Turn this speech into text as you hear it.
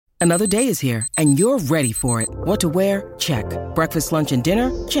Another day is here, and you're ready for it. What to wear? Check. Breakfast, lunch, and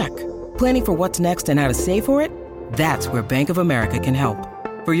dinner? Check. Planning for what's next and how to save for it? That's where Bank of America can help.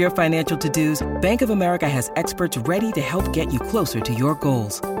 For your financial to-dos, Bank of America has experts ready to help get you closer to your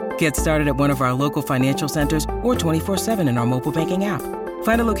goals. Get started at one of our local financial centers or 24/7 in our mobile banking app.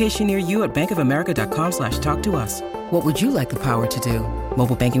 Find a location near you at bankofamerica.com/talktous. What would you like the power to do?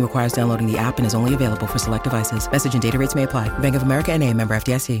 Mobile banking requires downloading the app and is only available for select devices. Message and data rates may apply. Bank of America N.A., member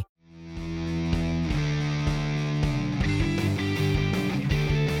FDIC.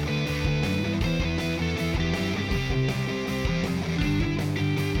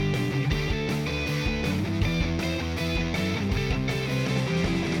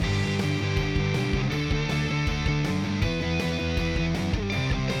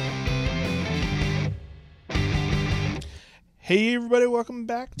 Hey everybody, welcome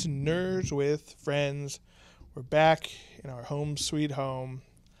back to Nerds with Friends. We're back in our home sweet home.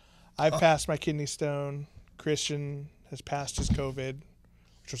 I've passed my kidney stone. Christian has passed his COVID,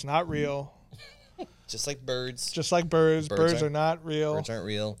 which was not real. Just like birds. Just like birds. Birds are not real. Birds aren't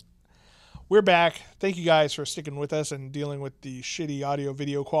real. We're back. Thank you guys for sticking with us and dealing with the shitty audio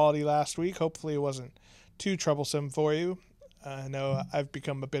video quality last week. Hopefully it wasn't too troublesome for you. I know I've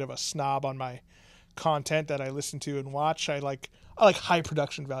become a bit of a snob on my content that I listen to and watch. I like high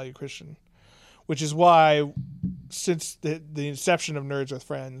production value, Christian, which is why since the inception of Nerds with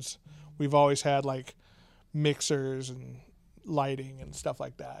Friends, we've always had like mixers and lighting and stuff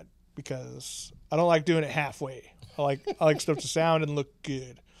like that, because I don't like doing it halfway. I like stuff to sound and look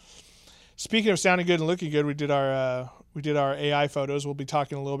good. Speaking of sounding good and looking good, we did our AI photos. We'll be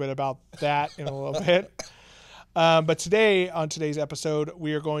talking a little bit about that in a little bit. But today, on today's episode,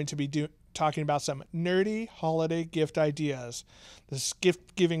 we are going to be talking about some nerdy holiday gift ideas. This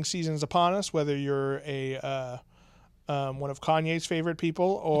gift giving season is upon us, whether you're a one of Kanye's favorite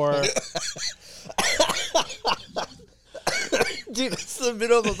people or Dude, it's the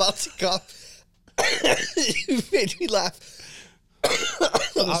middle of about to cough. You made me laugh.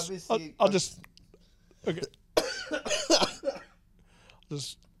 I'll just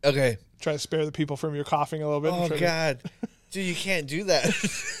okay. Try to spare the people from your coughing a little bit. Oh God, dude, you can't do that.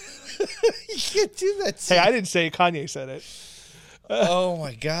 You can't do that. Hey, I didn't say it. Kanye said it. Oh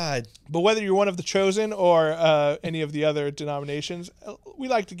my God. But whether you're one of the chosen or any of the other denominations, we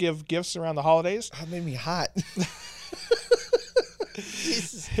like to give gifts around the holidays. That made me hot.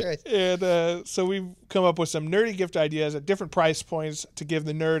 Jesus Christ. And so we've come up with some nerdy gift ideas at different price points to give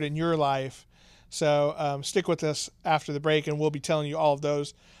the nerd in your life. So stick with us after the break, and we'll be telling you all of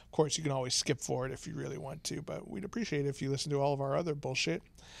those. Of course, you can always skip forward if you really want to, but we'd appreciate it if you listen to all of our other bullshit.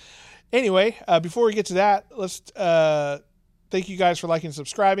 Anyway, before we get to that, let's thank you guys for liking and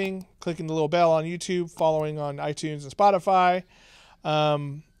subscribing, clicking the little bell on YouTube, following on iTunes and Spotify,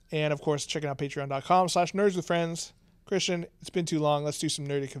 and of course, checking out patreon.com/nerdswithfriends. Christian, it's been too long. Let's do some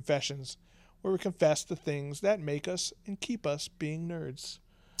nerdy confessions, where we confess the things that make us and keep us being nerds.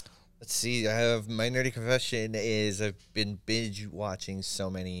 Let's see. I have my nerdy confession is I've been binge watching so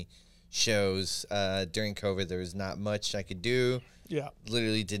many shows during COVID. There was not much I could do. Yeah,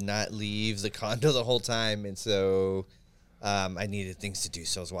 literally did not leave the condo the whole time, and so I needed things to do.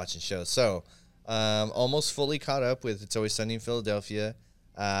 So I was watching shows. So almost fully caught up with It's Always Sunny in Philadelphia.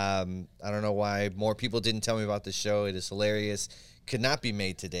 I don't know why more people didn't tell me about the show. It is hilarious. Could not be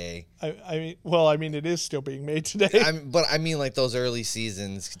made today. I mean, it is still being made today. But I mean, like those early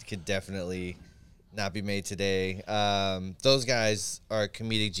seasons could definitely not be made today. Those guys are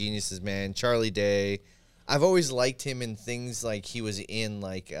comedic geniuses, man. Charlie Day. I've always liked him in things like he was in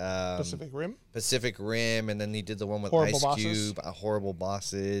like Pacific Rim, and then he did the one with Horrible Ice Cube, Horrible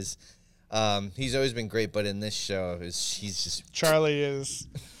Bosses. He's always been great, but in this show, he's just Charlie is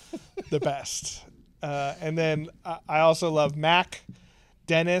the best. And then I also love Mac.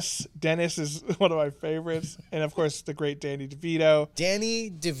 Dennis is one of my favorites, and of course the great Danny DeVito.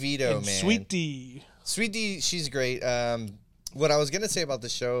 Man. Sweet D, she's great. What I was gonna say about the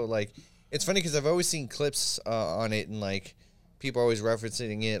show, like, it's funny because I've always seen clips on it, and like people are always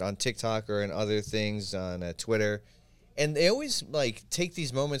referencing it on TikTok or in other things on Twitter, and they always like take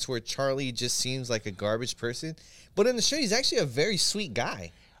these moments where Charlie just seems like a garbage person, but in the show he's actually a very sweet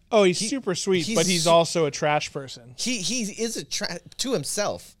guy. Oh, he's super sweet, but he's also a trash person. He is a to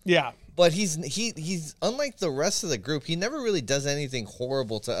himself. Yeah. But he's unlike the rest of the group. He never really does anything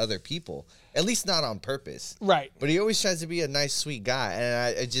horrible to other people, at least not on purpose. Right. But he always tries to be a nice, sweet guy,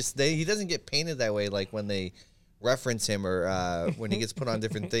 and he doesn't get painted that way like when they reference him or when he gets put on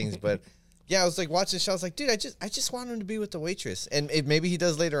different things. But yeah, I was like watching the show. I was like, dude, I just want him to be with the waitress, and maybe he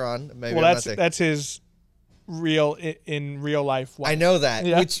does later on. Maybe well, that's his in real life. I know that,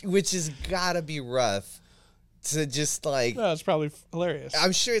 Yeah. which has gotta be rough to just like. No, it's probably hilarious.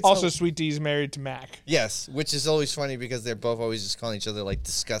 I'm sure it's also Sweet D's married to Mac. Yes, which is always funny because they're both always just calling each other like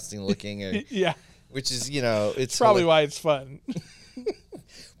disgusting looking, or Yeah, which is it's probably why it's fun.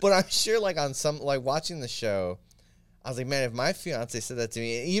 But I'm sure like on some like watching the show, I was like, man, if my fiance said that to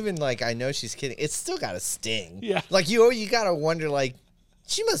me, even like I know she's kidding, it's still got to sting. Yeah. Like you gotta wonder like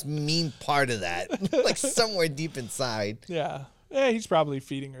she must mean part of that, like somewhere deep inside. Yeah. He's probably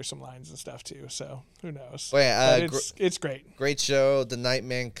feeding her some lines and stuff too. So who knows? Well, yeah, But it's great. Great show. The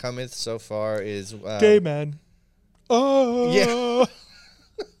Nightman Cometh so far is Gay man. Oh Yeah.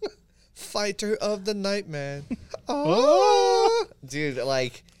 Fighter of the Nightman. Oh, dude,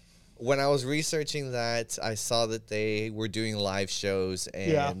 like. When I was researching that, I saw that they were doing live shows,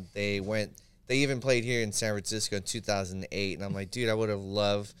 and they even played here in San Francisco in 2008, and I'm like, dude, I would have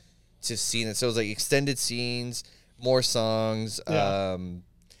loved to have seen it. So it was like extended scenes, more songs,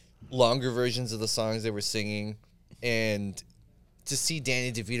 longer versions of the songs they were singing, and to see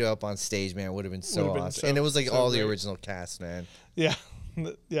Danny DeVito up on stage, man, would have been so awesome. And it was like all the original cast, man. Yeah.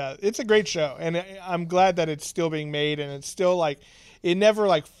 Yeah, it's a great show, and I'm glad that it's still being made, and it's still like it never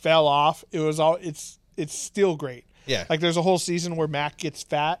like fell off. It was all it's still great. Yeah, like there's a whole season where Mac gets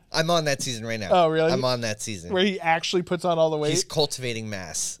fat. I'm on that season right now. Oh, really? I'm on that season where he actually puts on all the weight. He's cultivating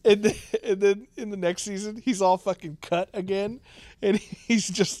mass, and then in the next season he's all fucking cut again, and he's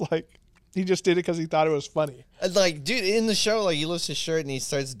just like. He just did it because he thought it was funny. Like, dude, in the show, like, he lifts his shirt and he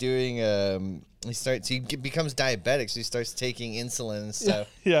starts doing, he becomes diabetic, so he starts taking insulin and stuff.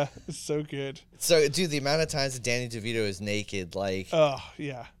 Yeah, it's so good. So, dude, the amount of times that Danny DeVito is naked, like. Oh,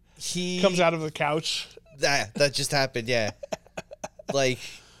 yeah. He comes out of the couch. That just happened, yeah. Like,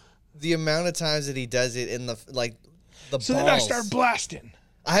 the amount of times that he does it in the balls. So then I start blasting.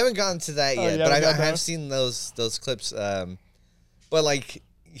 I haven't gotten to that yet, but I have seen those clips. But, like.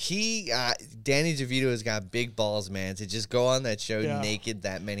 Danny DeVito has got big balls, man, to just go on that show naked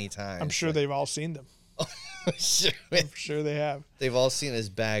that many times. I'm sure they've all seen them. Sure. I'm sure they have. They've all seen his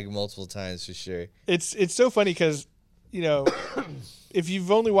bag multiple times for sure. It's so funny because, if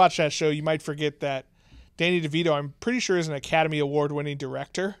you've only watched that show, you might forget that Danny DeVito, I'm pretty sure, is an Academy Award-winning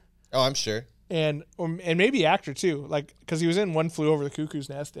director. Oh, I'm sure. And maybe actor too, like because he was in One Flew Over the Cuckoo's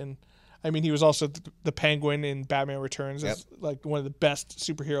Nest, and I mean, he was also the Penguin in Batman Returns. It's like one of the best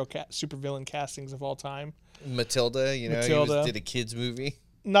supervillain castings of all time. Matilda, he did a kids movie.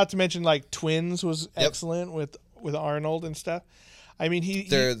 Not to mention, like Twins was excellent with Arnold and stuff. I mean,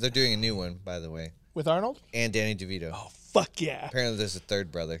 they're doing a new one, by the way, with Arnold and Danny DeVito. Oh fuck yeah! Apparently, there's a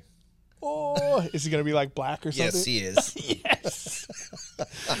third brother. Oh, is he gonna be like black or something? Yes, he is. Yes.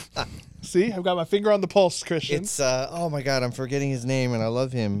 See, I've got my finger on the pulse, Christian. It's oh my god, I'm forgetting his name, and I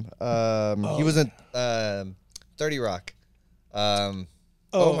love him. He was in 30 Rock. Oh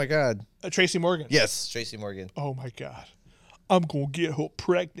my god, Tracy Morgan. Yes, Tracy Morgan. Oh my god, I'm gonna get her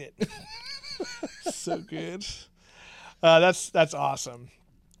pregnant. So good. That's awesome.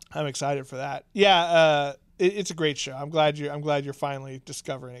 I'm excited for that. Yeah. It's a great show. I'm glad you're finally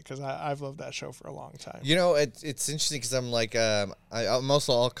discovering it because I've loved that show for a long time. It's interesting because I'm like I'm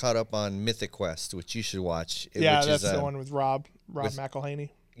also all caught up on Mythic Quest, which you should watch. Yeah, that's the one with Rob McElhenney.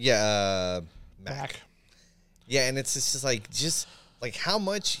 Yeah, Mac. Yeah, and it's just like how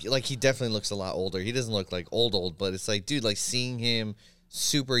much like he definitely looks a lot older. He doesn't look like old, but it's like dude, like seeing him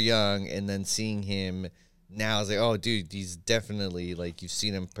super young and then seeing him now is like, oh, dude, he's definitely like you've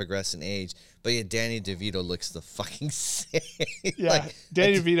seen him progress in age. But yeah, Danny DeVito looks the fucking same. Yeah,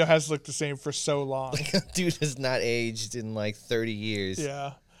 Danny DeVito has looked the same for so long. Like, dude has not aged in like 30 years.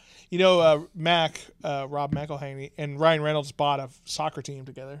 Yeah. Rob McElhenney, and Ryan Reynolds bought a soccer team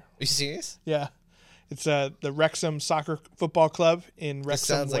together. Are you serious? Yeah. It's the Wrexham Soccer Football Club in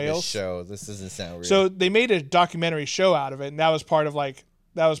Wrexham, Wales. This sounds Wales. like a show. This doesn't sound real. So they made a documentary show out of it, and that was part of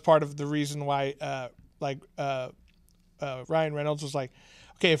the reason why Ryan Reynolds was like,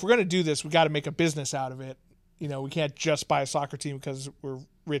 okay, if we're gonna do this, we got to make a business out of it. We can't just buy a soccer team because we're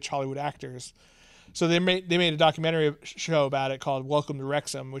rich Hollywood actors. So they made a documentary show about it called Welcome to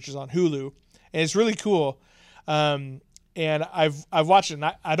Wrexham, which is on Hulu, and it's really cool. And I've watched it.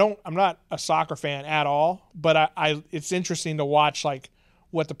 And I'm not a soccer fan at all, but it's interesting to watch like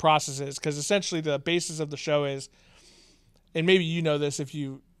what the process is because essentially the basis of the show is, and maybe you know this if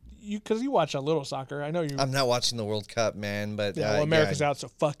you because you watch a little soccer. I know you. I'm not watching the World Cup, man, but America's out, so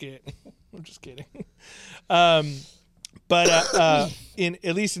fuck it. I'm just kidding. But in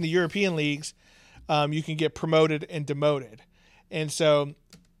at least in the European leagues, you can get promoted and demoted, and so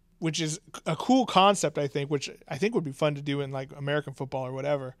which is a cool concept, I think, which I think would be fun to do in like American football or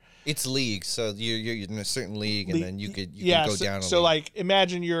whatever. It's league, so you're in a certain league, and then you can go down. So like,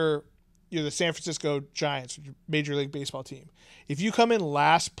 imagine you're the San Francisco Giants, Major League Baseball team. If you come in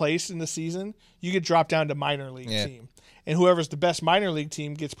last place in the season, you get dropped down to minor league team, and whoever's the best minor league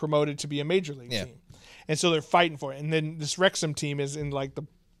team gets promoted to be a major league team. And so they're fighting for it. And then this Wrexham team is in like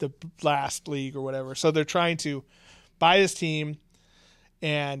the last league or whatever. So they're trying to buy this team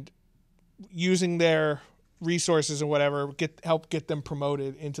and using their resources and whatever, help get them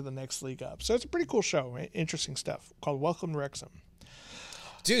promoted into the next league up. So it's a pretty cool show, right? Interesting stuff called Welcome to Wrexham.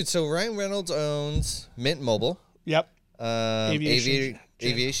 Dude, so Ryan Reynolds owns Mint Mobile. Yep. Aviation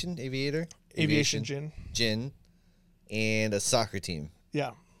Gin, and a soccer team.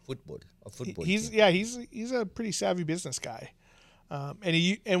 Yeah. A football He's team. he's a pretty savvy business guy.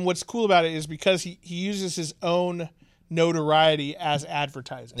 And what's cool about it is because he uses his own notoriety as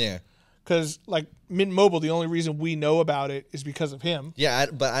advertising. Yeah. Because like Mint Mobile, the only reason we know about it is because of him. Yeah,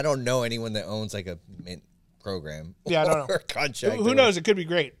 but I don't know anyone that owns like a Mint program. Yeah, I don't know. Or contract. Who knows? It could be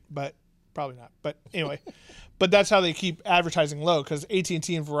great, but probably not. But anyway, but that's how they keep advertising low, because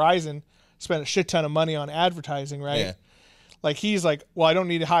AT&T and Verizon spend a shit ton of money on advertising, right? Yeah. Like he's like, well, I don't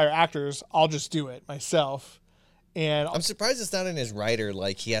need to hire actors. I'll just do it myself. And I'm surprised it's not in his writer.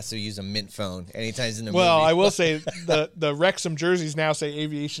 Like he has to use a Mint phone anytime he's in the well, movie. I will say the Wrexham jerseys now say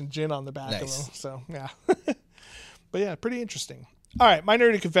Aviation Gin on the back of them. So yeah, but yeah, pretty interesting. All right, my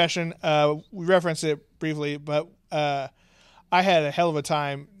nerdy confession. We referenced it briefly, but I had a hell of a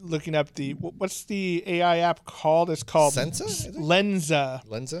time looking up what's the AI app called? It's called Sensa?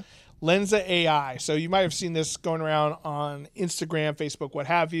 Lensa. Lensa AI. So you might have seen this going around on Instagram, Facebook, what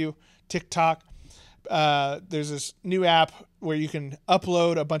have you, TikTok. There's this new app where you can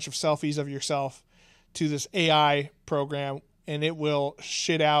upload a bunch of selfies of yourself to this AI program, and it will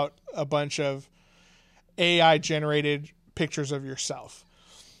shit out a bunch of AI generated pictures of yourself.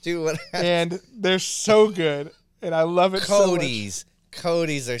 Dude, what happened? And they're so good, and I love it so much.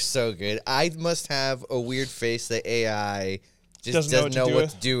 Cody's are so good. I must have a weird face that AI just doesn't know what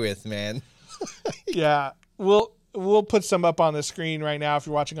to do with, man. Yeah. We'll put some up on the screen right now if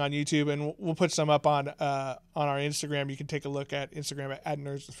you're watching on YouTube, and we'll put some up on our Instagram. You can take a look at Instagram at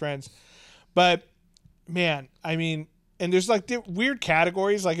Nerds with Friends. But man, I mean, and there's like weird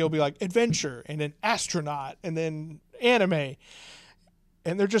categories, like it'll be like adventure and then astronaut and then anime,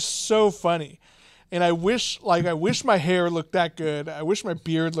 and they're just so funny. And I wish my hair looked that good. I wish my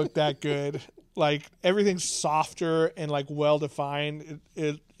beard looked that good. Like everything's softer and like well defined.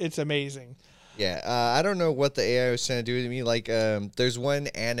 It's amazing. Yeah, I don't know what the AI was trying to do with me. Like, there's one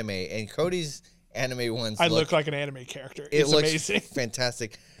anime, and Cody's anime ones. I look like an anime character. It's looks amazing.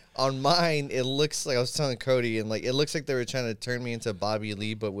 Fantastic. On mine, it looks like I was telling Cody, and like it looks like they were trying to turn me into Bobby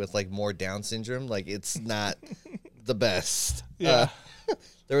Lee, but with like more Down syndrome. Like it's not the best. Yeah.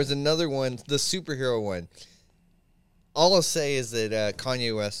 There was another one, the superhero one. All I'll say is that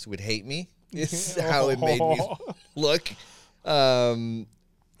Kanye West would hate me. Is how it made me look.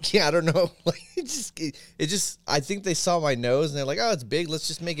 Yeah, I don't know. Like it just. I think they saw my nose and they're like, "Oh, it's big. Let's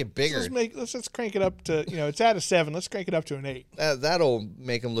just make it bigger. Let's just crank it up to it's at a 7. Let's crank it up to an 8. That'll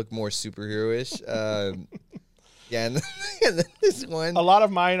make him look more superhero-ish." Yeah, and then this one. A lot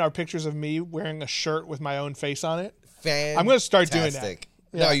of mine are pictures of me wearing a shirt with my own face on it. Fantastic. I'm going to start doing that.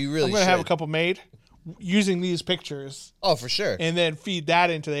 Yeah. No, you really. I'm going to have a couple made using these pictures. Oh, for sure. And then feed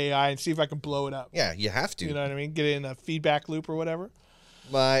that into the AI and see if I can blow it up. Yeah, you have to. You know what I mean? Get it in a feedback loop or whatever.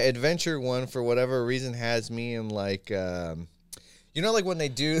 My adventure one, for whatever reason, has me in like, like when they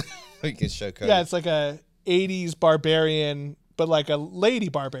do, we can show Cody. Yeah, it's like a 80s barbarian, but like a lady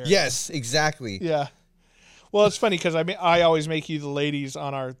barbarian. Yes, exactly. Yeah. Well, it's funny because I always make you the ladies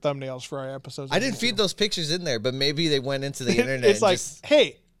on our thumbnails for our episodes. I didn't feed those pictures in there, but maybe they went into the internet. It's like,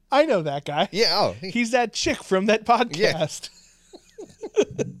 hey, I know that guy. Yeah. Oh, he's that chick from that podcast.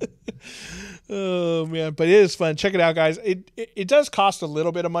 Yeah. Oh man, but it is fun. Check it out, guys. It does cost a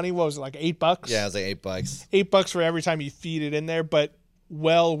little bit of money. What was it, like $8? Yeah, it was like $8. $8 for every time you feed it in there, but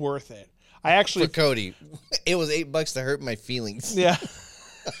well worth it. For Cody, it was $8 to hurt my feelings. Yeah.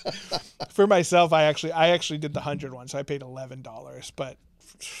 For myself, I actually did the 100 one, so I paid $11, but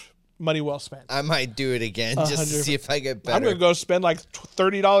money well spent. I might do it again just to see if I get better. I'm gonna go spend like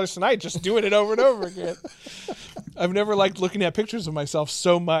 $30 tonight just doing it over and over again. I've never liked looking at pictures of myself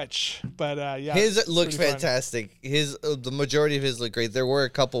so much, but yeah, his looks fantastic. The majority of his look great. There were a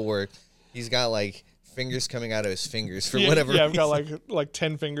couple where he's got like fingers coming out of his fingers for whatever. Yeah, reason. I've got like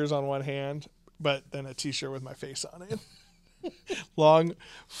 10 fingers on one hand, but then a T-shirt with my face on it. Long,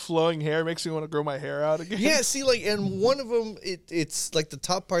 flowing hair makes me want to grow my hair out again. Yeah, see, like, and one of them, it's like the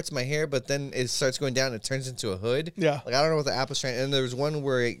top part's my hair, but then it starts going down and it turns into a hood. Yeah. Like, I don't know what the Apple strand, and there was one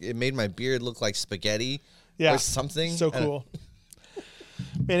where it made my beard look like spaghetti Yeah. or something. So cool.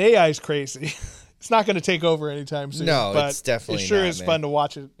 Man, AI is crazy. It's not going to take over anytime soon. No, but it's definitely it sure not, is man. fun to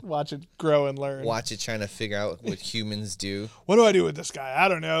watch it grow and learn. Watch it trying to figure out what humans do. What do I do with this guy? I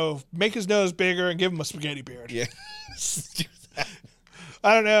don't know. Make his nose bigger and give him a spaghetti beard. Yeah.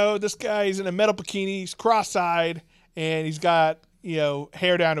 I don't know. This guy, he's in a metal bikini. He's cross-eyed, and he's got,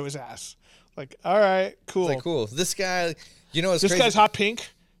 hair down to his ass. Like, all right, cool. It's like, cool. This guy, it's This crazy. guy's hot pink.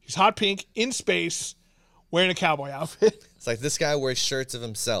 He's hot pink in space wearing a cowboy outfit. It's like this guy wears shirts of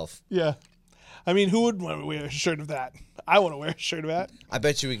himself. Yeah. I mean, who would want to wear a shirt of that? I want to wear a shirt of that. I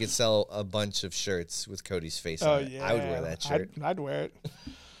bet you we could sell a bunch of shirts with Cody's face Oh, on it. yeah. I would wear that shirt. I'd wear it.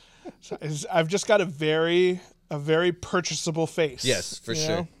 So I've just got a very purchasable face. Yes, for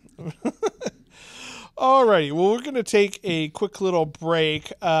sure. Alrighty, well, we're going to take a quick little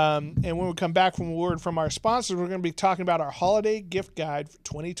break, and when we come back from a word from our sponsors, we're going to be talking about our holiday gift guide for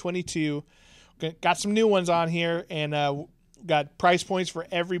 2022. Got some new ones on here, and got price points for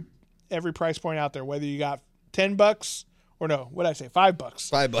every price point out there, whether you got $10 or no, what did I say, $5?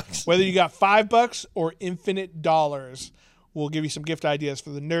 $5. Whether you got $5 or infinite dollars, we'll give you some gift ideas for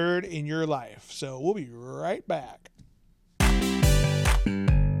the nerd in your life. So we'll be right back.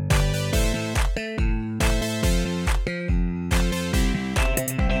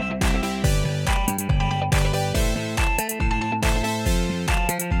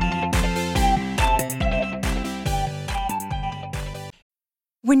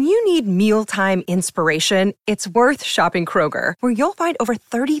 When you need mealtime inspiration, it's worth shopping Kroger, where you'll find over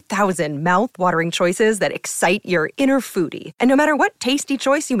 30,000 mouth-watering choices that excite your inner foodie. And no matter what tasty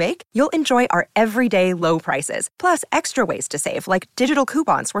choice you make, you'll enjoy our everyday low prices, plus extra ways to save, like digital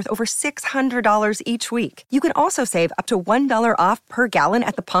coupons worth over $600 each week. You can also save up to $1 off per gallon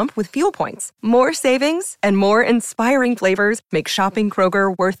at the pump with fuel points. More savings and more inspiring flavors make shopping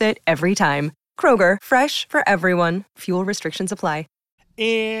Kroger worth it every time. Kroger, fresh for everyone. Fuel restrictions apply.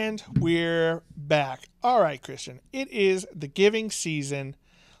 And we're back. All right, Christian. It is the giving season,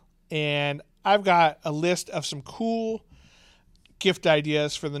 and I've got a list of some cool gift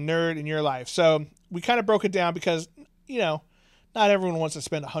ideas for the nerd in your life. So we kind of broke it down because, not everyone wants to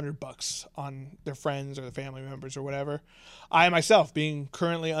spend $100 on their friends or their family members or whatever. I myself, being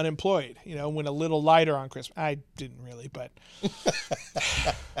currently unemployed, went a little lighter on Christmas. I didn't really, but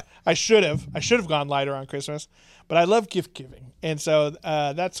I should have. I should have gone lighter on Christmas, but I love gift giving. And so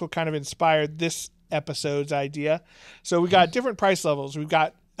that's what kind of inspired this episode's idea. So we got different price levels. We've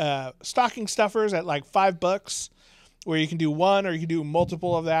got stocking stuffers at like $5, where you can do one or you can do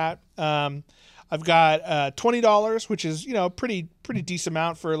multiple of that. I've got $20, which is, pretty decent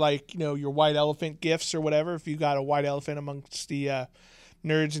amount for like, your white elephant gifts or whatever, if you got a white elephant amongst the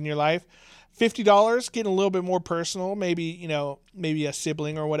nerds in your life. $50, getting a little bit more personal, maybe a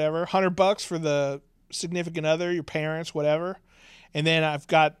sibling or whatever. $100 for the significant other, your parents, whatever. And then I've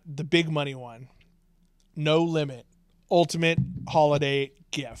got the big money one, no limit, ultimate holiday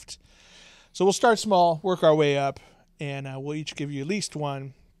gift. So we'll start small, work our way up, and we'll each give you at least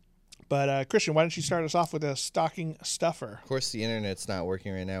one. But Christian, why don't you start us off with a stocking stuffer? Of course, the internet's not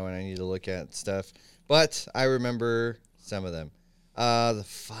working right now, and I need to look at stuff. But I remember some of them. The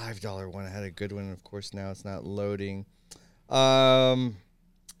 $5 one, I had a good one. Of course, now it's not loading. What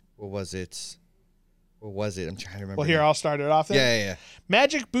was it? I'm trying to remember. Well, here, I'll start it off then. Yeah.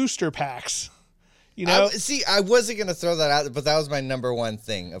 Magic booster packs. I wasn't going to throw that out, but that was my number one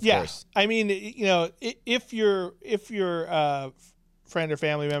thing, of course. I mean, if your friend or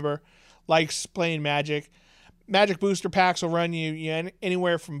family member likes playing Magic booster packs will run you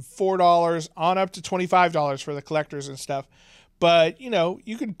anywhere from $4 on up to $25 for the collectors and stuff. But,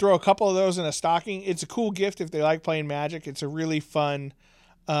 you can throw a couple of those in a stocking. It's a cool gift if they like playing Magic. It's a really fun,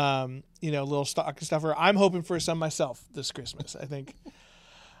 little stocking stuffer. I'm hoping for some myself this Christmas. I think,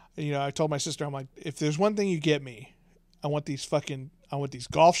 I told my sister, I'm like, if there's one thing you get me, I want these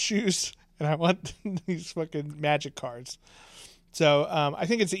golf shoes and I want these fucking Magic cards. So I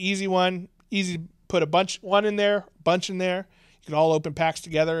think it's an easy one. Easy to put a bunch in there. You can all open packs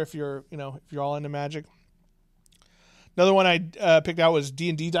together if you're all into Magic. Another one I picked out was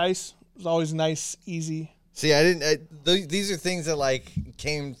D&D dice. It was always nice, easy. See, I didn't. These are things that like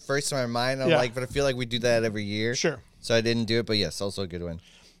came first to my mind. I'm like, but I feel like we do that every year. Sure. So I didn't do it, but yes, also a good one.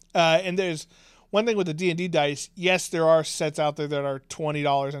 And there's one thing with the D&D dice. Yes, there are sets out there that are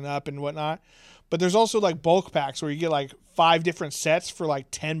 $20 and up and whatnot, but there's also like bulk packs where you get like 5 different sets for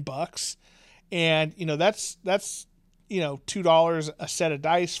like $10, and that's $2 a set of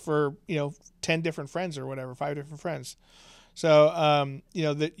dice for 10 different friends or whatever, 5 different friends. So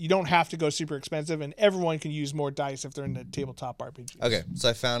that you don't have to go super expensive, and everyone can use more dice if they're in the tabletop RPG. Okay, so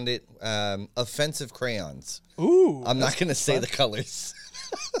I found it. Offensive crayons. Ooh, I'm not gonna say the colors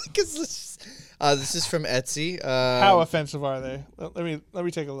because this is from Etsy. How offensive are they? Let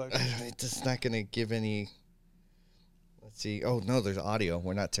me take a look. It's not gonna give any. Let's see. Oh no, there's audio.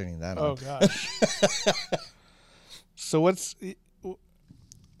 We're not turning that on. Oh gosh. So what's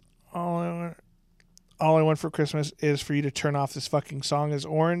all I want for Christmas is for you to turn off this fucking song is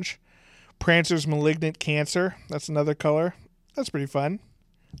orange. Prancer's Malignant Cancer. That's another color. That's pretty fun.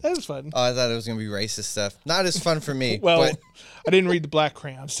 That is fun. Oh, I thought it was gonna be racist stuff. Not as fun for me. Well, but I didn't read the black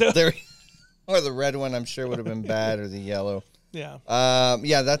crayon, so or the red one. I'm sure would have been bad, or the yellow. yeah.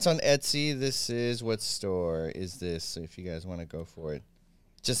 Yeah, that's on Etsy. This is what store is this? If you guys want to go for it,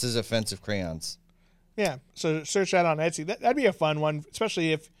 just as offensive crayons. Yeah. So search that on Etsy. That'd be a fun one,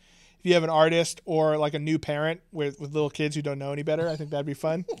 especially if you have an artist or like a new parent with little kids who don't know any better. I think that'd be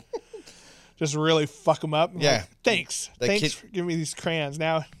fun. Just really fuck them up. Yeah. Like, thanks for giving me these crayons.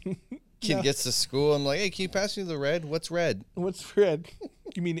 Now, Kid gets to school. I'm like, hey, can you pass me the red? What's red? What's red?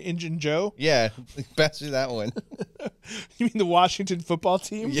 You mean Injun Joe? Yeah, pass me that one. You mean the Washington football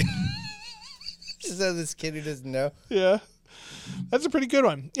team? Yeah. Just so this kid who doesn't know. Yeah. That's a pretty good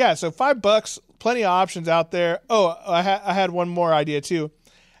one. Yeah, so $5, plenty of options out there. Oh, I had one more idea too.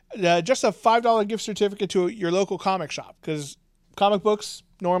 Just a $5 gift certificate to your local comic shop, because comic books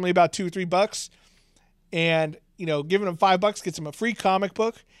normally about $2 or $3, and giving them $5 gets them a free comic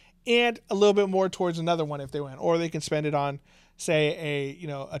book and a little bit more towards another one if they win, or they can spend it on, say,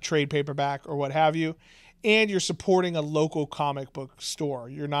 a trade paperback or what have you, and you're supporting a local comic book store.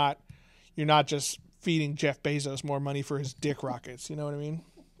 You're not just feeding Jeff Bezos more money for his dick rockets. You know what I mean?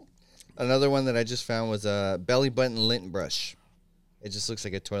 Another one that I just found was a belly button lint brush. It just looks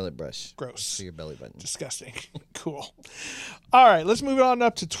like a toilet brush. Gross. For your belly button. Disgusting. Cool. All right, let's move on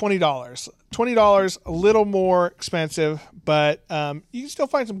up to $20. $20, a little more expensive, but you can still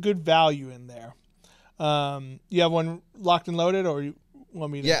find some good value in there. You have one locked and loaded, or you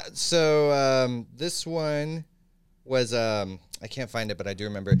want me to? Yeah, so this one was, I can't find it, but I do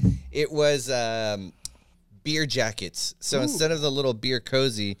remember. It was beer jackets. So instead of the little beer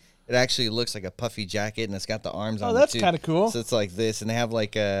cozy, it actually looks like a puffy jacket, and it's got the arms on it. Oh, that's kind of cool. So it's like this, and they have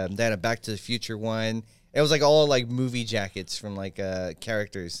like they had a Back to the Future one. It was like all like movie jackets from like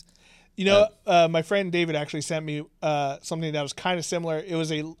characters. My friend David actually sent me something that was kind of similar. It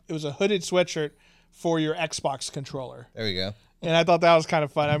was a hooded sweatshirt for your Xbox controller. There we go. And I thought that was kind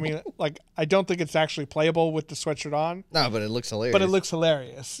of fun. I mean, like, I don't think it's actually playable with the sweatshirt on. No, but it looks hilarious. But it looks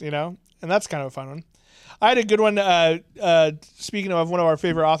hilarious, and that's kind of a fun one. I had a good one. Speaking of one of our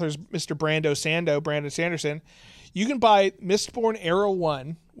favorite authors, Mr. Brandon Sanderson, you can buy Mistborn Era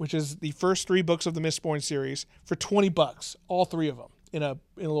 1, which is the first 3 books of the Mistborn series, for $20, all 3 of them, in a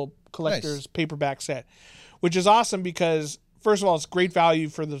little collector's paperback set, which is awesome because, first of all, it's great value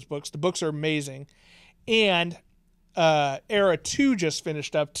for those books. The books are amazing. And Era 2 just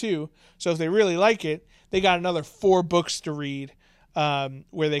finished up too. So if they really like it, they got another 4 books to read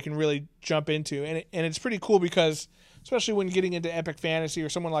where they can really jump into. And it's pretty cool because, especially when getting into epic fantasy or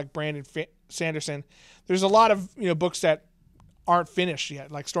someone like Brandon Sanderson, there's a lot of books that aren't finished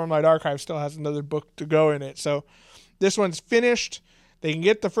yet. Like Stormlight Archive still has another book to go in it. So this one's finished. They can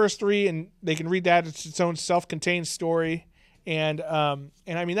get the first 3 and they can read that. It's its own self-contained story. And I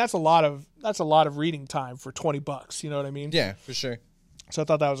mean, that's a lot of reading time for $20. You know what I mean? Yeah, for sure. So I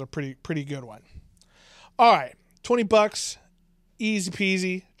thought that was a pretty good one. All right, $20, easy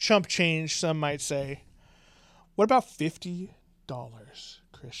peasy, chump change, some might say. What about $50,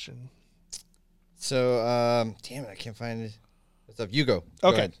 Christian? So, damn it, I can't find it. What's up? You go. Okay. Go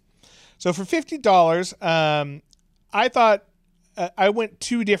ahead. So for $50, I thought I went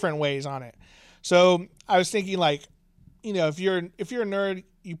 2 different ways on it. So I was thinking, like, if you're a nerd,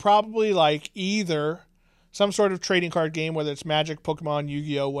 you probably like either some sort of trading card game, whether it's Magic, Pokemon,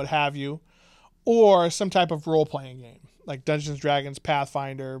 Yu-Gi-Oh, what have you, or some type of role-playing game like Dungeons & Dragons,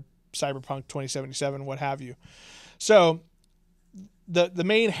 Pathfinder, Cyberpunk 2077, what have you. So the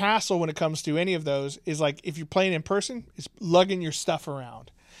main hassle when it comes to any of those is, like, if you're playing in person, is lugging your stuff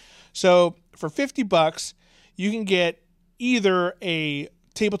around. So for $50, you can get either a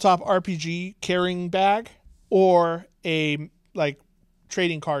tabletop RPG carrying bag or a like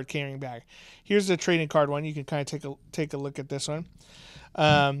trading card carrying bag. Here's the trading card one. You can kind of take a look at this one.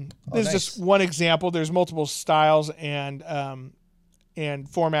 This is just one example. There's multiple styles and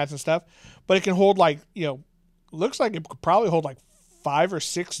formats and stuff, but it can hold looks like it could probably hold like 5 or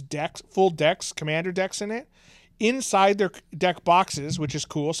 6 decks, full decks, commander decks in it. inside their deck boxes, which is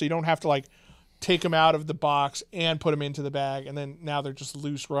cool. So you don't have to like take them out of the box and put them into the bag, and then now they're just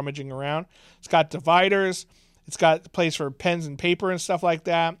loose rummaging around. It's got dividers. It's got a place for pens and paper and stuff like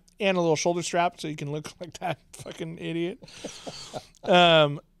that, and a little shoulder strap so you can look like that fucking idiot.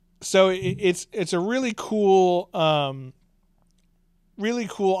 So it's a really cool option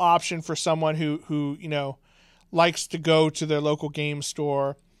for someone who you know likes to go to their local game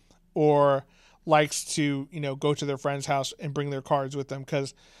store or likes to, you know, go to their friend's house and bring their cards with them,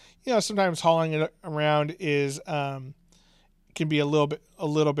 because, you know, sometimes hauling it around is can be a little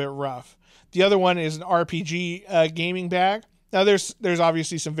bit rough. The other one is an RPG gaming bag. Now there's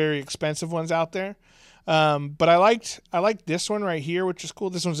obviously some very expensive ones out there, but I liked this one right here, which is cool.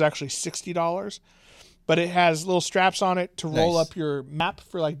 This one's actually $60, but it has little straps on it to roll up your map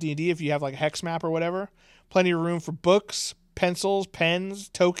for like D&D if you have like a hex map or whatever. Plenty of room for books, pencils, pens,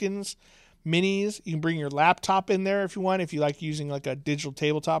 tokens, minis. You can bring your laptop in there if you want, if you like using like a digital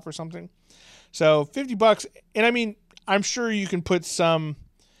tabletop or something. So $50, and I mean, I'm sure you can put some,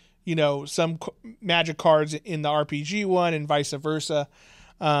 you know, some Magic cards in the RPG one and vice versa.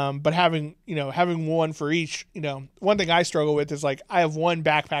 But having one for each, you know, one thing I struggle with is like I have one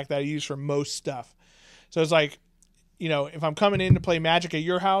backpack that I use for most stuff. So it's like, you know, if I'm coming in to play Magic at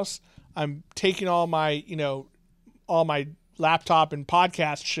your house, I'm taking all my laptop and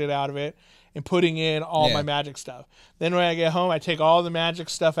podcast shit out of it and putting in all my Magic stuff. Then when I get home, I take all the Magic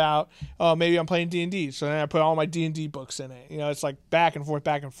stuff out. Oh, maybe I'm playing D&D. So then I put all my D&D books in it. You know, it's like back and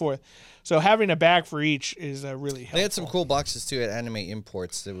forth. So having a bag for each is really helpful. They had some cool boxes too at Anime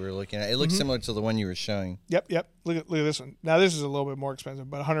Imports that we were looking at. It looks similar to the one you were showing. Yep. Look at this one. Now this is a little bit more expensive,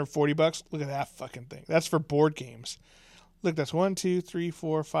 but $140. Look at that fucking thing. That's for board games. Look, that's 1, 2, 3,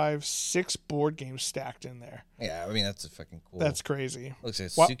 4, 5, 6 board games stacked in there. Yeah, I mean that's a fucking cool. That's crazy. Looks like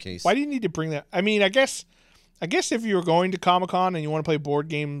a suitcase. Why do you need to bring that? I mean, I guess if you were going to Comic-Con and you want to play board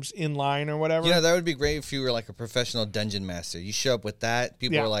games in line or whatever. Yeah, that would be great if you were like a professional dungeon master. You show up with that,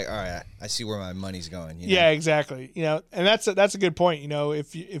 people are like, all right, I see where my money's going. You know? Yeah, exactly. You know, and that's a good point. You know,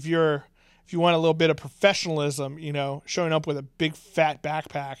 if you want a little bit of professionalism, you know, showing up with a big fat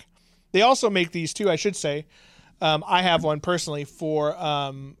backpack. They also make these too, I should say. I have one personally for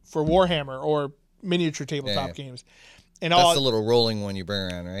Warhammer or miniature tabletop games. And that's the little rolling one you bring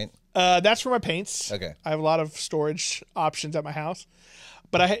around, right? That's for my paints. Okay. I have a lot of storage options at my house.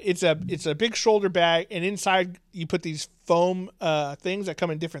 But it's a big shoulder bag, and inside you put these foam things that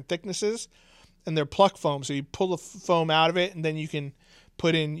come in different thicknesses, and they're pluck foam. So you pull the foam out of it, and then you can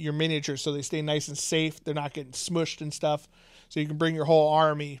put in your miniatures so they stay nice and safe. They're not getting smushed and stuff. So you can bring your whole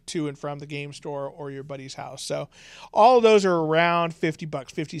army to and from the game store or your buddy's house. So all of those are around $50,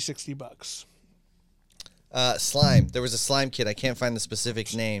 $60. Slime. There was a slime kit. I can't find the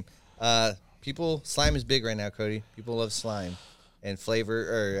specific name. Slime is big right now, Cody. People love slime and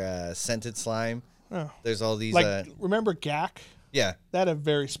flavor or scented slime. Oh. There's all these. Remember GAC? Yeah. That had a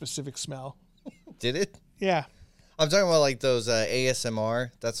very specific smell. Did it? Yeah. I'm talking about like those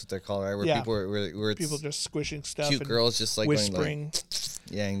ASMR. That's what they're called, right? Where people just squishing stuff. Cute girls just like whispering.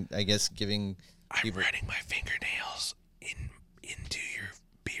 And I guess giving. I'm running my fingernails into your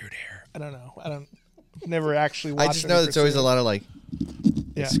beard hair. I don't know. I've never actually watched. I just know there's always a lot of like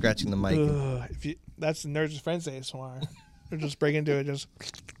scratching the mic. That's the Nerds with Friends ASMR. They're just break into it. Just.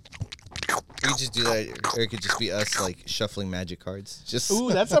 We could just do that, or it could just be us like shuffling Magic cards. Just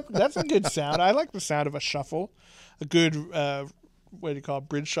that's a good sound. I like the sound of a shuffle. A good what do you call it,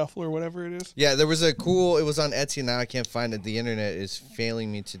 bridge shuffle or whatever it is. Yeah, there was a cool. It was on Etsy. Now I can't find it. The internet is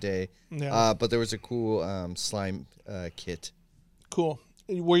failing me today. Yeah. But there was a cool slime kit. Cool.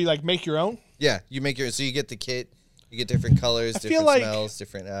 Where you like make your own? Yeah, you make your. So you get the kit. You get different colors, different smells,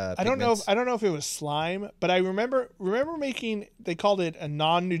 different. I don't know if it was slime, but I remember making. They called it a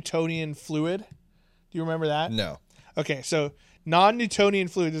non-Newtonian fluid. Do you remember that? No. Okay, so non-Newtonian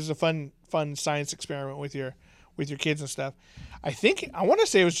fluid. This is a fun science experiment with your kids and stuff. I want to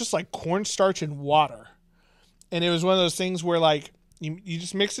say it was just like cornstarch and water, and it was one of those things where like you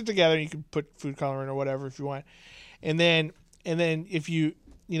just mix it together. And you can put food coloring or whatever if you want, and then if you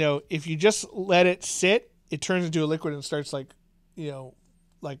just let it sit. It turns into a liquid and starts like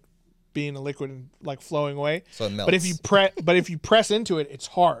being a liquid and like flowing away. So it melts. But if you press into it, it's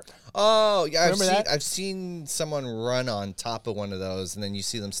hard. Oh yeah, I've seen someone run on top of one of those, and then you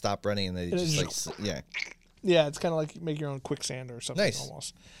see them stop running, and they just Yeah, it's kind of like make your own quicksand or something. Nice.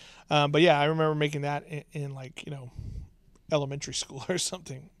 Almost. But yeah, I remember making that in like elementary school or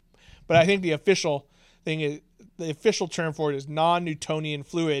something. But I think the official term for it is non-Newtonian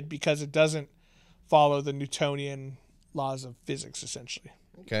fluid because it doesn't follow the Newtonian laws of physics, essentially.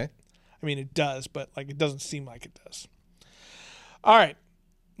 Okay. I mean, it does, but like it doesn't seem like it does. All right.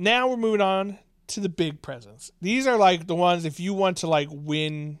 Now we're moving on to the big presents. These are like the ones if you want to like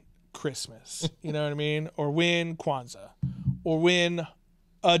win Christmas, you know what I mean? Or win Kwanzaa. Or win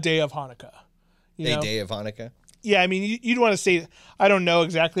a day of Hanukkah. Day of Hanukkah? Yeah, I mean, you'd want to say, I don't know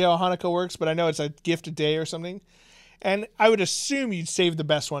exactly how Hanukkah works, but I know it's a gift a day or something. And I would assume you'd save the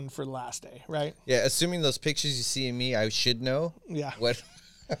best one for the last day, right? Yeah, assuming those pictures you see in me, I should know what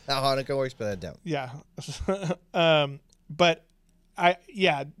how Hanukkah works, but I don't. Yeah. But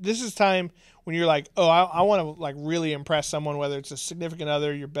this is time when you're like, oh, I want to like really impress someone, whether it's a significant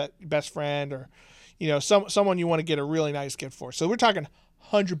other, your best friend, or someone you want to get a really nice gift for. So we're talking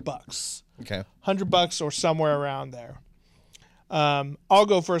 $100. Okay. $100 or somewhere around there. I'll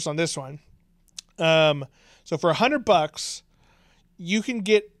go first on this one. So for $100, you can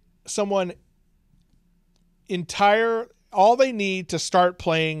get someone all they need to start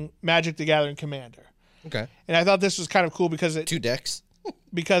playing Magic the Gathering Commander. Okay. And I thought this was kind of cool because 2 decks.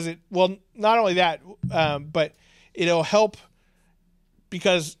 Not only that, but it'll help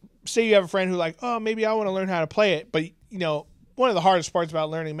because say you have a friend who like, oh, maybe I want to learn how to play it. But, one of the hardest parts about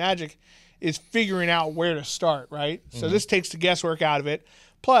learning Magic is figuring out where to start, right? Mm-hmm. So this takes the guesswork out of it.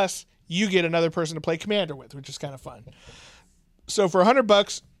 Plus, you get another person to play Commander with, which is kind of fun. So for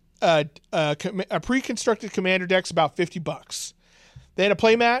 $100, a pre-constructed Commander deck's about $50. Then a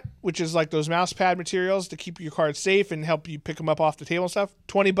playmat, which is like those mouse pad materials to keep your cards safe and help you pick them up off the table and stuff,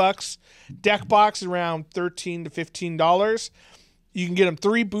 $20. Deck box is around $13 to $15. You can get them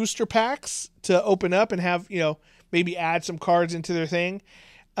 3 booster packs to open up and have, maybe add some cards into their thing.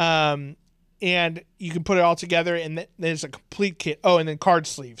 And you can put it all together, and then it's a complete kit. Oh, and then card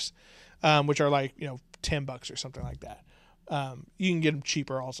sleeves, which are like, $10 or something like that. You can get them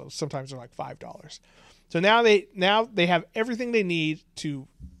cheaper also. Sometimes they're like $5. So now they have everything they need to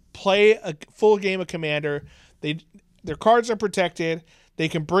play a full game of Commander. Their cards are protected. They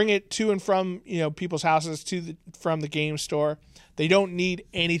can bring it to and from people's houses from the game store. They don't need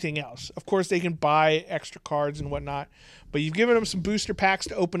anything else. Of course, they can buy extra cards and whatnot, but you've given them some booster packs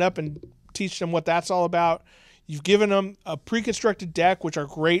to open up and teach them what that's all about. You've given them a pre-constructed deck, which are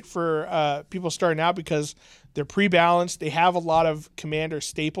great for people starting out because they're pre-balanced. They have a lot of Commander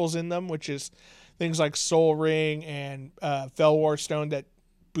staples in them, which is things like Soul Ring and Felwar Stone that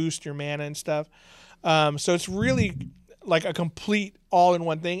boost your mana and stuff. So it's really like a complete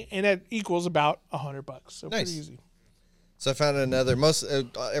all-in-one thing, and it equals about $100. So nice. Pretty easy. So I found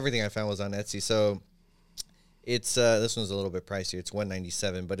everything I found was on Etsy. So it's this one's a little bit pricier. It's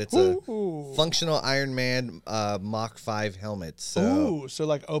 $197, but it's a functional Iron Man Mach 5 helmet. So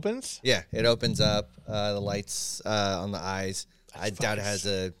like opens? Yeah, it opens up. The lights on the eyes. I doubt it has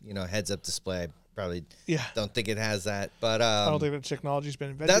a heads-up display. I probably don't think it has that. But I don't think the technology's been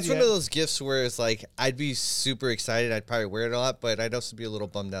invented That's yet. one of those gifts where it's like I'd be super excited. I'd probably wear it a lot, but I'd also be a little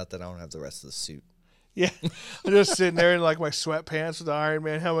bummed out that I don't have the rest of the suit. Yeah, I'm just sitting there in like my sweatpants with the Iron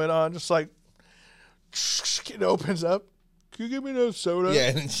Man helmet on, just like it opens up. Can you give me no soda? Yeah.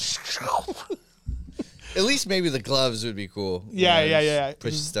 At least maybe the gloves would be cool. Yeah.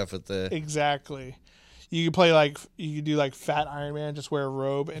 Push stuff with the exactly. You could play you could do like fat Iron Man, just wear a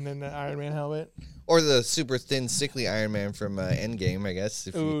robe and then the Iron Man helmet, or the super thin, sickly Iron Man from Endgame, I guess.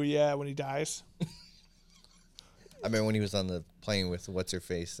 Yeah, when he dies. I mean, when he was on the plane with what's her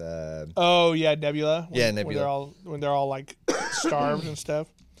face. Nebula. Nebula. When they're all like starved and stuff.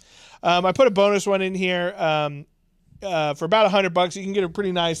 I put a bonus one in here. For about $100, you can get a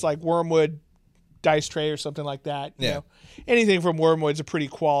pretty nice like Wormwood dice tray or something like that. You know? Anything from Wormwood's a pretty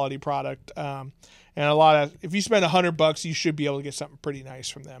quality product. And if you spend $100, you should be able to get something pretty nice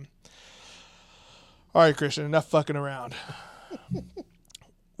from them. All right, Christian, enough fucking around.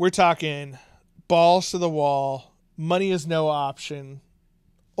 We're talking balls to the wall. Money is no option.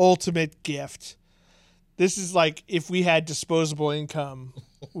 Ultimate gift. This is like if we had disposable income,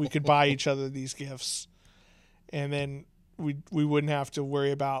 we could buy each other these gifts, and then we wouldn't have to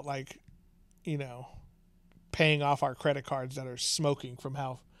worry about paying off our credit cards that are smoking from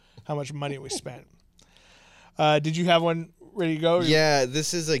how much money we spent. Did you have one ready to go? Yeah,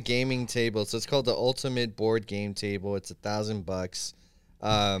 this is a gaming table, so it's called the Ultimate Board Game Table. It's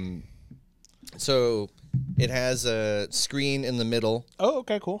 $1,000. So it has a screen in the middle. Oh,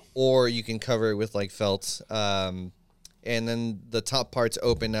 okay, cool. Or you can cover it with like felt. And then the top parts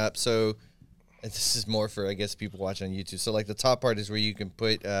open up. So this is more for, I guess, people watching on YouTube. So like the top part is where you can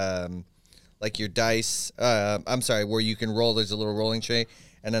put like your dice. Where you can roll. There's a little rolling tray.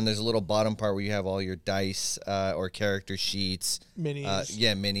 And then there's a little bottom part where you have all your dice or character sheets. Minis.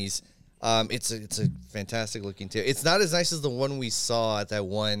 Minis. It's a fantastic looking table. It's not as nice as the one we saw at that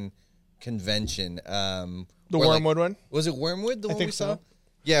one convention. The Wormwood one? Was it Wormwood? The one think we saw? so.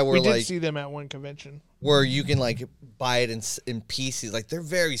 Yeah, where We did like see them at one convention. where you can like buy it in pieces. Like they're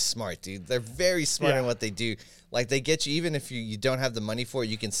very smart, dude. They're very smart in what they do. Like they get you, even if you don't have the money for it,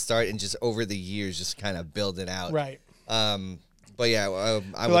 you can start and just over the years just kind of build it out. Right. But yeah, I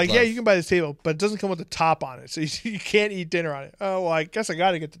would Like, love, yeah, you can buy this table, but it doesn't come with a top on it, so you can't eat dinner on it. Oh, well, I guess I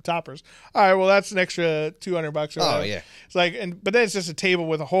got to get the toppers. All right, well, that's an extra $200 or whatever. Oh, yeah. It's like, but then it's just a table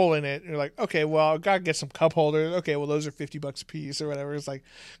with a hole in it. And you're like, okay, well, I got to get some cup holders. Okay, well, those are $50 a piece or whatever. It's like,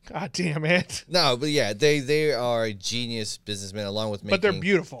 God damn it. No, but yeah, they are genius businessmen along with making. But they're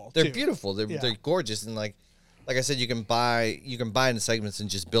beautiful. They're too. beautiful. They're gorgeous, and like I said, you can buy in the segments and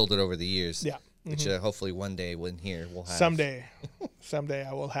just build it over the years. Yeah. Which hopefully one day when here we'll have. Someday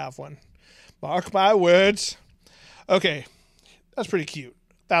I will have one. Mark my words. Okay, that's pretty cute.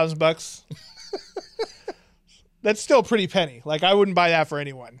 $1,000. That's still a pretty penny. Like I wouldn't buy that for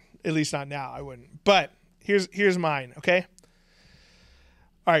anyone. At least not now. I wouldn't. But here's mine. Okay.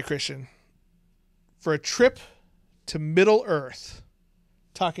 All right, Christian. For a trip to Middle Earth,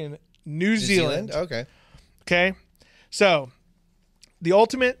 talking New Zealand. Okay. Okay, so the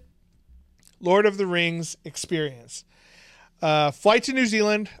ultimate Lord of the Rings experience. Flight to New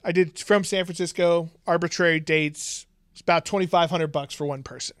Zealand. I did from San Francisco. Arbitrary dates. It's about $2,500 for one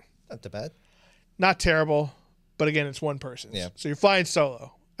person. Not too bad. Not terrible, but again, it's one person. Yeah. So you're flying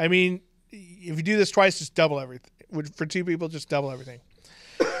solo. I mean, if you do this twice, just double everything. For two people, just double everything.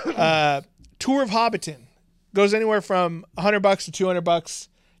 Tour of Hobbiton goes anywhere from $100 to $200,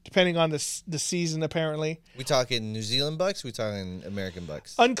 depending on the season. Apparently, We talking New Zealand bucks? We talking American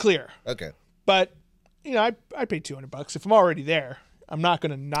bucks? unclear. Okay. But you know, I paid $200 if I'm already there. I'm not going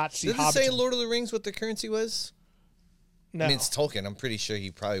to not see. Did it Hobbiton. say Lord of the Rings what the currency was? No, I mean, it's Tolkien. I'm pretty sure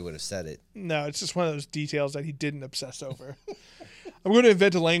he probably would have said it. no, it's just one of those details that he didn't obsess over. I'm going to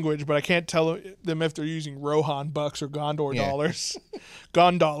invent a language, but I can't tell them if they're using Rohan bucks or Gondor dollars.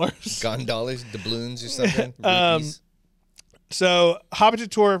 Gondollars. Gondolas, doubloons, or something. Rupees. So Hobbiton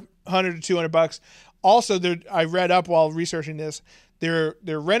tour, $100 to $200. Also, I read up while researching this. They're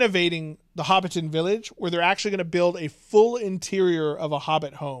renovating the Hobbiton village, where they're actually going to build a full interior of a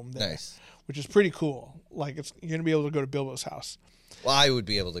Hobbit home there, Nice. which is pretty cool. Like you're going to be able to go to Bilbo's house. Well, I would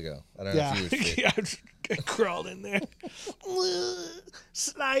be able to go. I don't know Yeah, if you would fit. yeah, I crawled in there.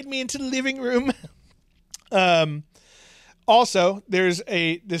 Slide me into the living room. Also, there's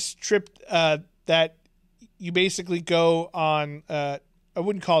this trip that you basically go on. I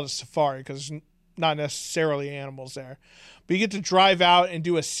wouldn't call it a safari because there's not necessarily animals there, but you get to drive out and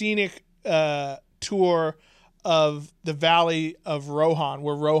do a scenic tour of the valley of Rohan,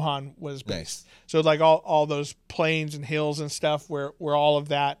 where Rohan was based. Nice. So like all those plains and hills and stuff where all of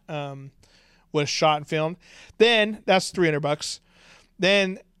that was shot and filmed. Then that's $300.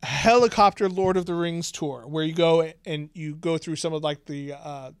 Then helicopter Lord of the Rings tour, where you go and you go through some of like the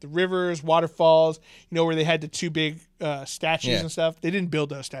rivers, waterfalls, you know, where they had the two big statues and stuff. They didn't build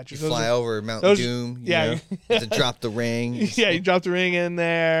those statues. You fly over Mount Doom. You know, to drop the ring. Yeah, you drop the ring in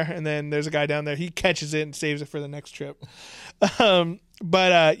there, and then there's a guy down there. He catches it and saves it for the next trip.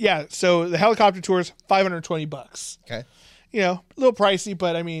 Yeah, so the helicopter tour is $520. Okay. You know, a little pricey,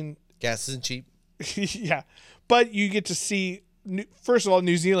 but I mean, Gas isn't cheap. yeah. But you get to see. First of all,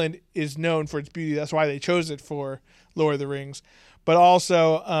 New Zealand is known for its beauty. That's why they chose it for Lord of the Rings. But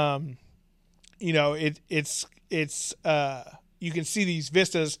also, you know, it's you can see these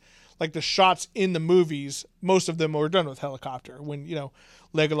vistas, like the shots in the movies. Most of them were done with helicopter. When you know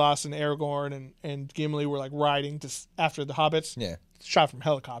Legolas and Aragorn and Gimli were like riding after the hobbits. Yeah. Shot from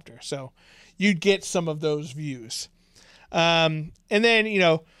helicopter. So you'd get some of those views. And then, you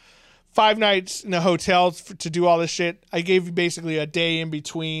know, 5 nights in a hotel to do all this shit. I gave you basically a day in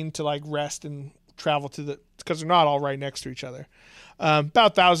between to like rest and travel because they're not all right next to each other.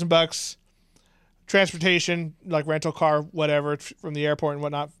 About $1,000. Transportation, like rental car, whatever, from the airport and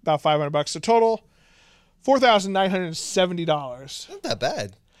whatnot, about $500. So total, $4,970. Not that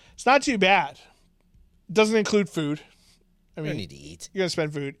bad. It's not too bad. Doesn't include food. I You mean, don't need to eat. you're gonna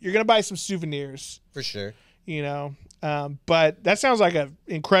spend food. You're gonna buy some souvenirs. For sure. You know, but that sounds like an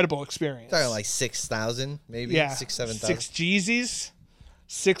incredible experience. Talking like 6,000, maybe? Yeah, 6,000, 7,000. 6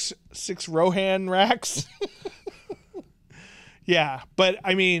 Jeezys, six Rohan racks. Yeah, but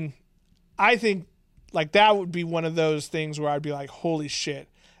I mean, I think like that would be one of those things where I'd be like, holy shit,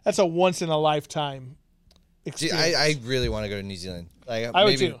 that's a once in a lifetime experience. I really want to go to New Zealand. Like, I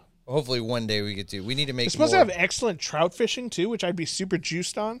would maybe, too. Hopefully one day we get to. We need to make It's supposed more. to have excellent trout fishing too, which I'd be super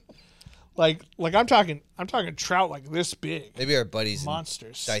juiced on. Like I'm talking trout like this big. Maybe our buddies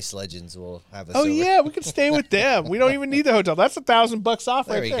Monsters. and Dice Legends will have us Oh over. yeah, we could stay with them. We don't even need the hotel. That's $1,000 off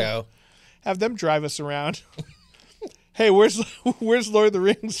There right we there. go. Have them drive us around. Hey, where's Lord of the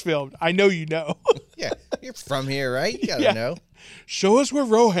Rings filmed? I know you know. Yeah, you're from here, right? You gotta know. Show us where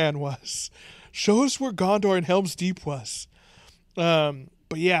Rohan was. Show us where Gondor and Helm's Deep was. But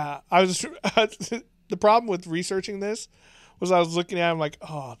yeah, the problem with researching this was I was looking at him like,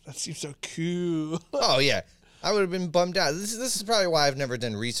 oh, that seems so cool. Oh yeah, I would have been bummed out. This is probably why I've never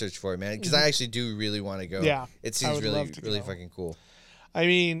done research for it, man. Because I actually do really want to go. Yeah, it seems really fucking cool. I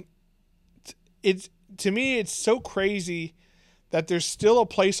mean, to me, it's so crazy that there's still a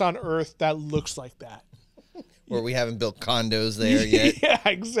place on Earth that looks like that. Where we haven't built condos there yet. Yeah,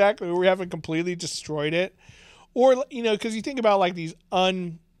 exactly. We haven't completely destroyed it. Or, because you think about like these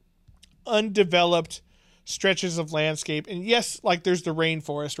undeveloped stretches of landscape. And yes, like there's the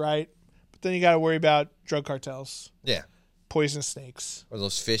rainforest, right? But then you got to worry about drug cartels. Yeah. Poisonous snakes. Or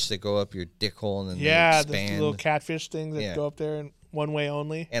those fish that go up your dick hole and then they the expand. little catfish things that go up there in one way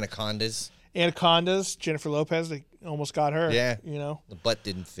only. Anacondas. Jennifer Lopez, they almost got her. Yeah. The butt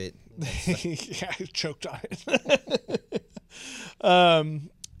didn't fit. Yeah, I choked on it.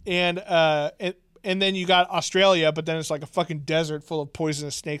 And then you got Australia, but then it's like a fucking desert full of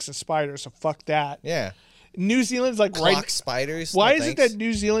poisonous snakes and spiders, so fuck that. Yeah. New Zealand's like clock spiders. Why is it that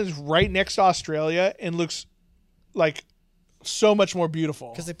New Zealand's right next to Australia and looks like so much more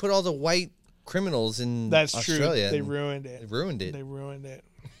beautiful? Because they put all the white criminals in That's Australia. True. They ruined it. They ruined it.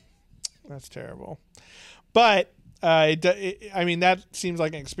 That's terrible. But I mean, that seems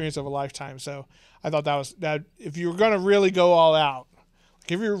like an experience of a lifetime. So I thought that if you were going to really go all out,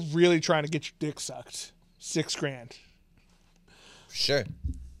 like if you're really trying to get your dick sucked, $6,000. Sure.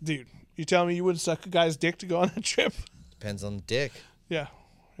 Dude, you telling me you wouldn't suck a guy's dick to go on that trip? Depends on the dick. Yeah.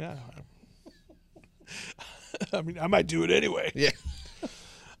 I mean, I might do it anyway. Yeah.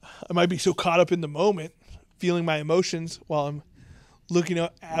 I might be so caught up in the moment, feeling my emotions while I'm looking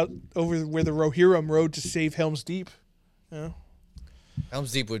out over where the Rohirrim rode to save Helm's Deep.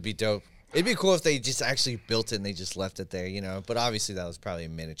 Helm's Deep would be dope. It'd be cool if they just actually built it and they just left it there, But obviously that was probably a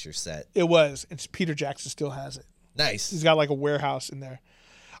miniature set. It was. And Peter Jackson still has it. Nice. He's got like a warehouse in there.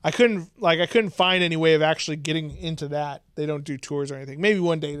 I couldn't find any way of actually getting into that. They don't do tours or anything. Maybe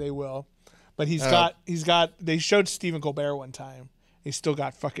one day they will. But they showed Stephen Colbert one time. He's still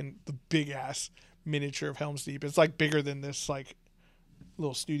got fucking the big ass miniature of Helm's Deep. It's like bigger than this like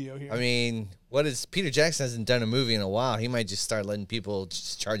little studio here. I mean, Peter Jackson hasn't done a movie in a while. He might just start letting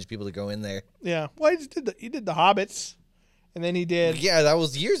charge people to go in there. Yeah. Well, he did the Hobbits, and then he did. Yeah, that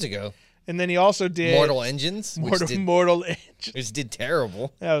was years ago. And then he also did Mortal Engines. Mortal Engines. Which did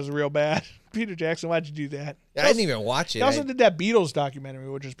terrible. That was real bad. Peter Jackson, why'd you do that? Yeah, I didn't even watch it. He also did that Beatles documentary,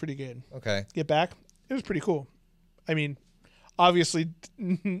 which was pretty good. Okay. Get Back. It was pretty cool. I mean, obviously,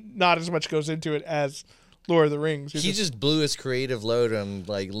 not as much goes into it as Lord of the Rings. He just blew his creative load on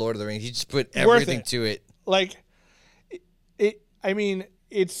like Lord of the Rings. He just put everything to it. Like, I mean,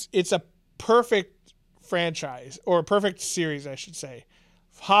 it's a perfect franchise, or a perfect series, I should say.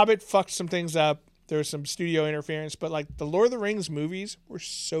 Hobbit fucked some things up. There was some studio interference, but like the Lord of the Rings movies were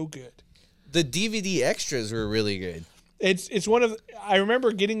so good. The DVD extras were really good. It's one of I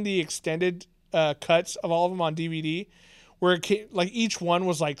remember getting the extended cuts of all of them on DVD, where like each one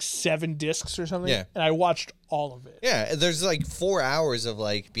was like 7 discs or something. Yeah. And I watched all of it. Yeah, there's like 4 hours of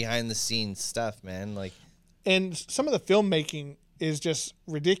like behind the scenes stuff, man. Like, and some of the filmmaking is just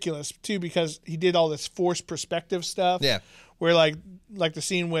ridiculous too, because he did all this forced perspective stuff. Yeah. Where like the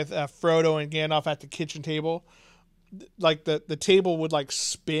scene with Frodo and Gandalf at the kitchen table, like the table would like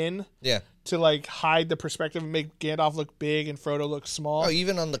spin. Yeah. To like hide the perspective and make Gandalf look big and Frodo look small. Oh,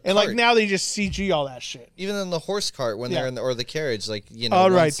 even on the cart. And like now they just CG all that shit. Even on the horse cart when they're in or the carriage, like All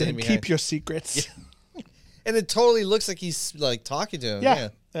right, then keep your secrets. Yeah. And it totally looks like he's like talking to him. Yeah.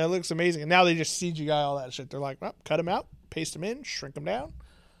 And it looks amazing. And now they just CGI all that shit. They're like, well, cut them out, paste them in, shrink them down,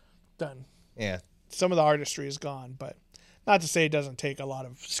 done. Yeah. Some of the artistry is gone, but not to say it doesn't take a lot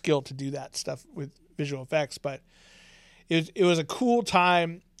of skill to do that stuff with visual effects, but it was a cool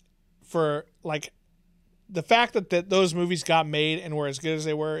time. For like the fact that those movies got made and were as good as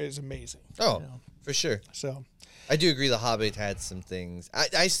they were is amazing. Oh, for sure. So I do agree. The Hobbit had some things.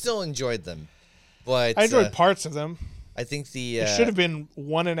 I still enjoyed them, but I enjoyed parts of them. I think it should have been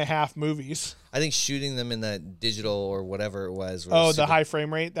 1.5 movies. I think shooting them in that digital or whatever it was. The high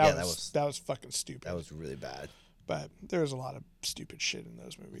frame rate. That was fucking stupid. That was really bad. But there was a lot of stupid shit in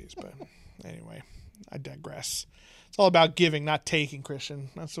those movies. But anyway, I digress. It's all about giving, not taking, Christian.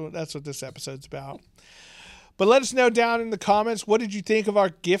 That's what this episode's about. But let us know down in the comments, what did you think of our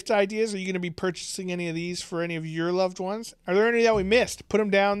gift ideas? Are you going to be purchasing any of these for any of your loved ones? Are there any that we missed? Put them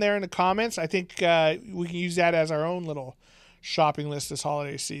down there in the comments. I think we can use that as our own little shopping list this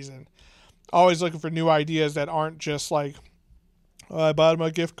holiday season. always looking for new ideas that aren't just like, oh, I bought my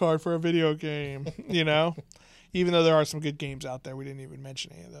gift card for a video game, you know? Even though there are some good games out there, we didn't even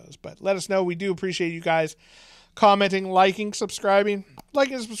mention any of those. But let us know. We do appreciate you guys commenting, liking, subscribing.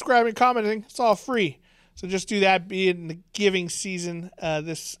 Liking, subscribing, commenting. It's all free. So just do that. Be in the giving season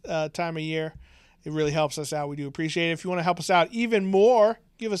this time of year. It really helps us out. We do appreciate it. If you want to help us out even more,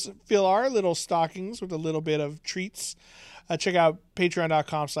 fill our little stockings with a little bit of treats. Check out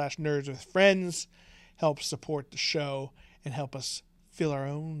patreon.com/nerdswithfriends. Help support the show and help us fill our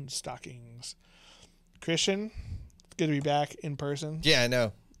own stockings. Christian, it's good to be back in person. Yeah, I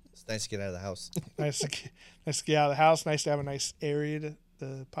know. It's nice to get out of the house. nice to get out of the house. Nice to have a nice area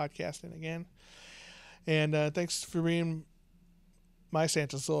to podcast in again. And thanks for being my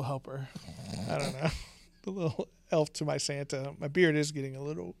Santa's little helper. I don't know. The little elf to my Santa. My beard is getting a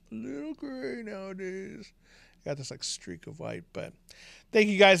little gray nowadays. Got this like streak of white. But thank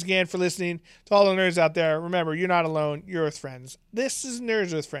you guys again for listening. To all the nerds out there, remember, you're not alone. You're with friends. This is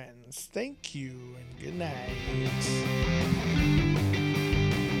Nerds with Friends. Thank you and good night.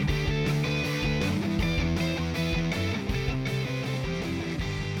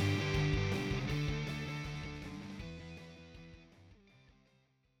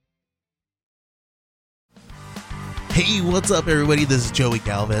 Hey, what's up, everybody? This is Joey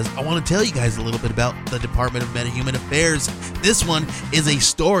Galvez. I want to tell you guys a little bit about the Department of Meta-Human Affairs. This one is a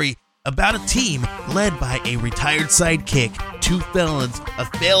story about a team led by a retired sidekick, 2 felons, a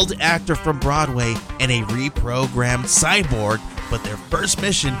failed actor from Broadway, and a reprogrammed cyborg. But their first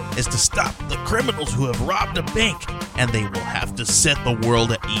mission is to stop the criminals who have robbed a bank, and they will have to set the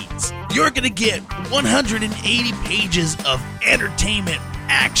world at ease. You're going to get 180 pages of entertainment,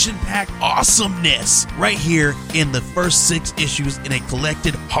 action-packed awesomeness right here in the first 6 issues in a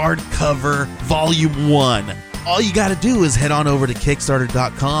collected hardcover volume 1. All you got to do is head on over to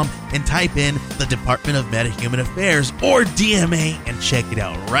Kickstarter.com and type in the Department of Meta-Human Affairs or DMA and check it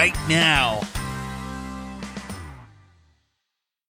out right now.